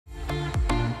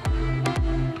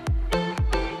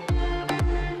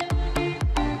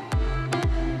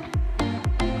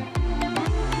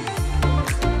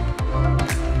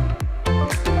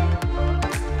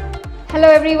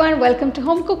Hello everyone, welcome to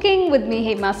Home Cooking with me,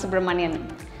 Hema Subramanian.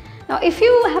 Now if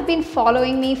you have been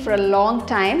following me for a long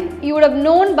time, you would have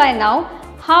known by now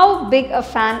how big a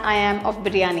fan I am of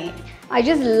biryani. I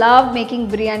just love making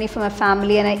biryani for my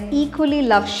family and I equally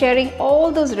love sharing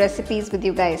all those recipes with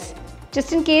you guys.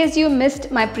 Just in case you missed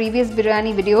my previous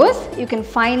biryani videos, you can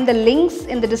find the links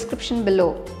in the description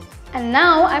below. And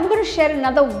now I'm going to share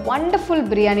another wonderful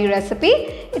biryani recipe.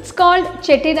 It's called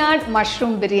Chettinad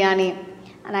mushroom biryani.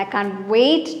 And I can't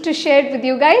wait to share it with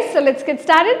you guys. So let's get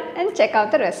started and check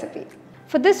out the recipe.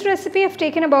 For this recipe, I've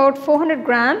taken about 400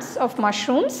 grams of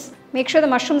mushrooms. Make sure the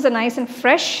mushrooms are nice and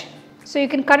fresh. So you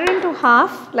can cut it into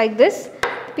half like this.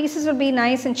 The pieces will be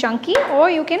nice and chunky, or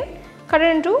you can cut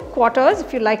it into quarters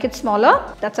if you like it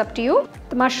smaller. That's up to you.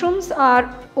 The mushrooms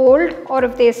are old, or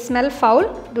if they smell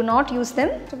foul, do not use them.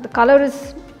 If the color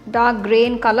is dark grey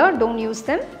in color, don't use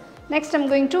them. Next, I'm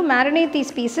going to marinate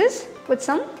these pieces with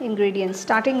some ingredients,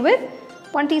 starting with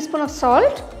 1 teaspoon of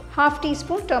salt, half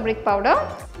teaspoon turmeric powder,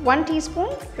 1 teaspoon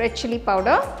red chilli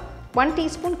powder, 1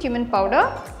 teaspoon cumin powder,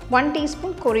 1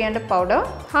 teaspoon coriander powder,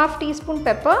 half teaspoon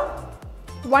pepper,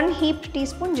 1 heaped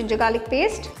teaspoon ginger garlic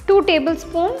paste, 2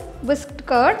 tablespoon whisked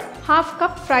curd, half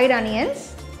cup fried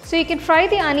onions. So you can fry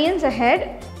the onions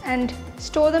ahead and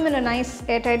store them in a nice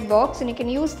airtight box, and you can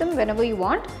use them whenever you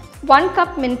want. 1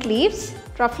 cup mint leaves,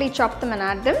 roughly chop them and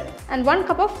add them, and 1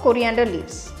 cup of coriander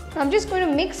leaves. Now I'm just going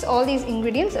to mix all these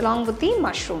ingredients along with the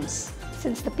mushrooms.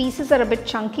 Since the pieces are a bit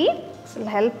chunky, this will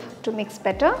help to mix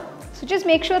better. So just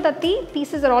make sure that the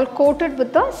pieces are all coated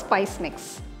with the spice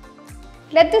mix.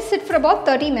 Let this sit for about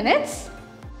 30 minutes.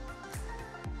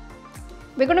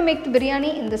 We're going to make the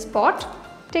biryani in this pot.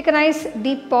 Take a nice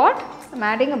deep pot. I'm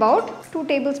adding about 2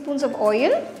 tablespoons of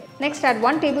oil. Next, add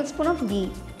 1 tablespoon of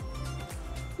ghee.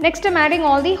 Next, I'm adding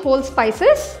all the whole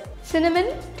spices: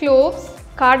 cinnamon, cloves,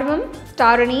 cardamom,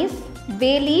 star anise,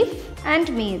 bay leaf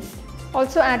and mace.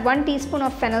 Also add 1 teaspoon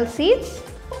of fennel seeds.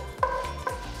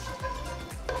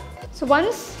 So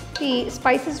once the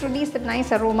spices release that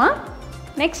nice aroma,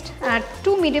 next add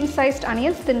 2 medium-sized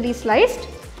onions thinly sliced,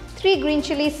 3 green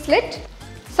chilies slit.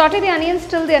 Saute the onions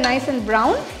till they are nice and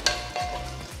brown.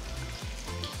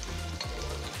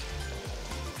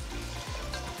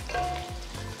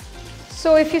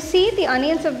 So if you see, the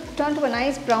onions have turned to a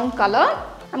nice brown color.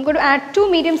 I'm going to add 2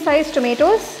 medium-sized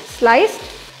tomatoes sliced.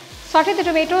 Saute the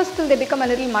tomatoes till they become a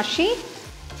little mushy.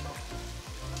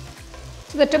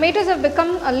 So the tomatoes have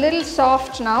become a little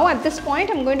soft now. At this point,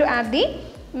 I'm going to add the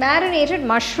marinated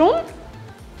mushroom.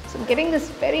 So I'm getting this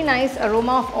very nice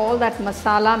aroma of all that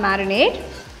masala marinade.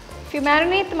 If you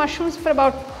marinate the mushrooms for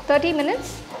about 30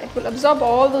 minutes, it will absorb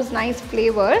all those nice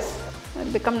flavors. It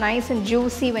will become nice and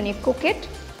juicy when you cook it.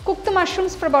 Cook the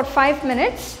mushrooms for about 5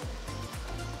 minutes.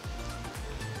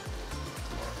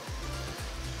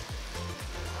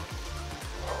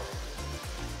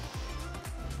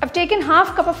 I've taken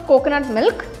half cup of coconut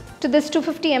milk to this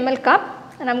 250 ml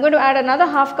cup, and I'm going to add another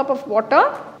half cup of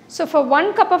water. So for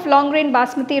 1 cup of long grain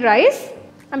basmati rice,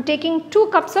 I'm taking 2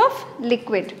 cups of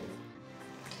liquid.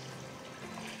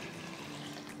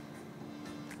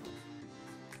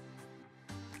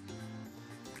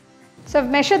 So I've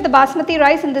measured the basmati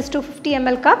rice in this 250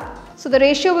 ml cup. So the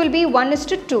ratio will be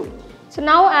 1:2. So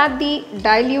now add the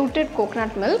diluted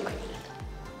coconut milk.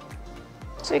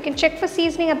 So you can check for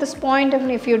seasoning at this point,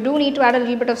 and if you do need to add a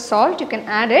little bit of salt, you can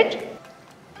add it.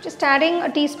 Just adding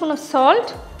a teaspoon of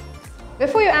salt.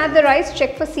 Before you add the rice,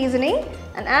 check for seasoning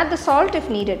and add the salt if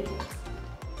needed.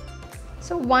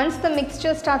 So once the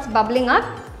mixture starts bubbling up,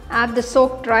 add the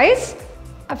soaked rice.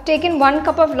 I've taken 1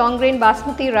 cup of long grain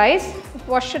basmati rice. I've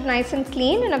washed it nice and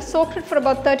clean, and I've soaked it for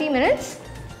about 30 minutes.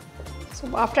 So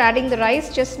after adding the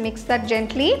rice, just mix that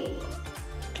gently.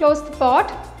 Close the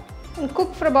pot and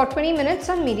cook for about 20 minutes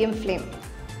on medium flame.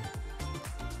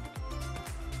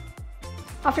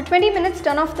 After 20 minutes,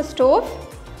 turn off the stove.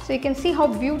 So you can see how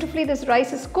beautifully this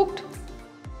rice is cooked.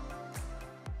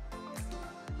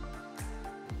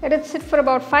 Let it sit for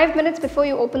about 5 minutes before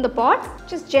you open the pot.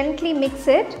 Just gently mix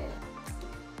it.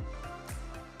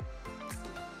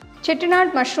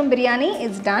 Chettinad mushroom biryani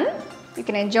is done. You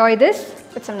can enjoy this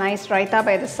with some nice raita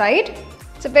by the side.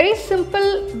 It's a very simple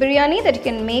biryani that you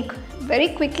can make very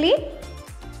quickly.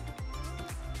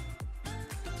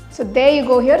 So there you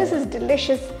go. Here is this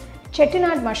delicious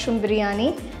Chettinad mushroom biryani,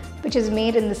 which is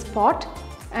made in this pot,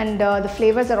 and the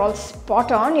flavors are all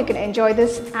spot on. You can enjoy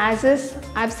this as is.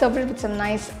 I've served it with some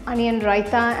nice onion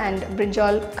raita and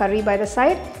brinjal curry by the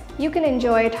side. You can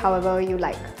enjoy it however you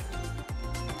like.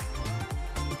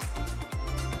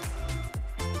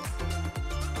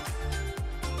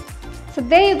 So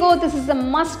there you go, this is a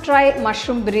must try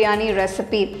mushroom biryani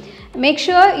recipe. Make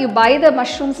sure you buy the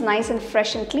mushrooms nice and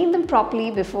fresh and clean them properly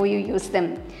before you use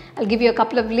them. I'll give you a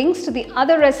couple of links to the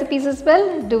other recipes as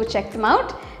well. Do check them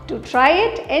out. Do try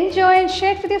it, enjoy and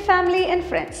share it with your family and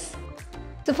friends.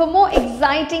 So for more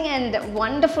exciting and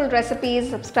wonderful recipes,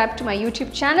 subscribe to my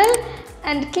YouTube channel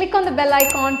and click on the bell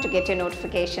icon to get your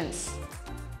notifications.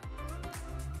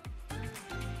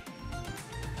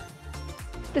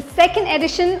 The second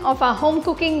edition of our home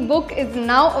cooking book is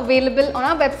now available on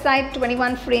our website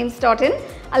 21frames.in.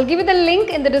 I'll give you the link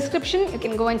in the description. You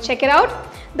can go and check it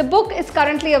out. The book is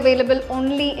currently available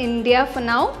only in India for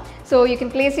now, so you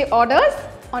can place your orders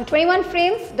on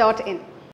 21frames.in.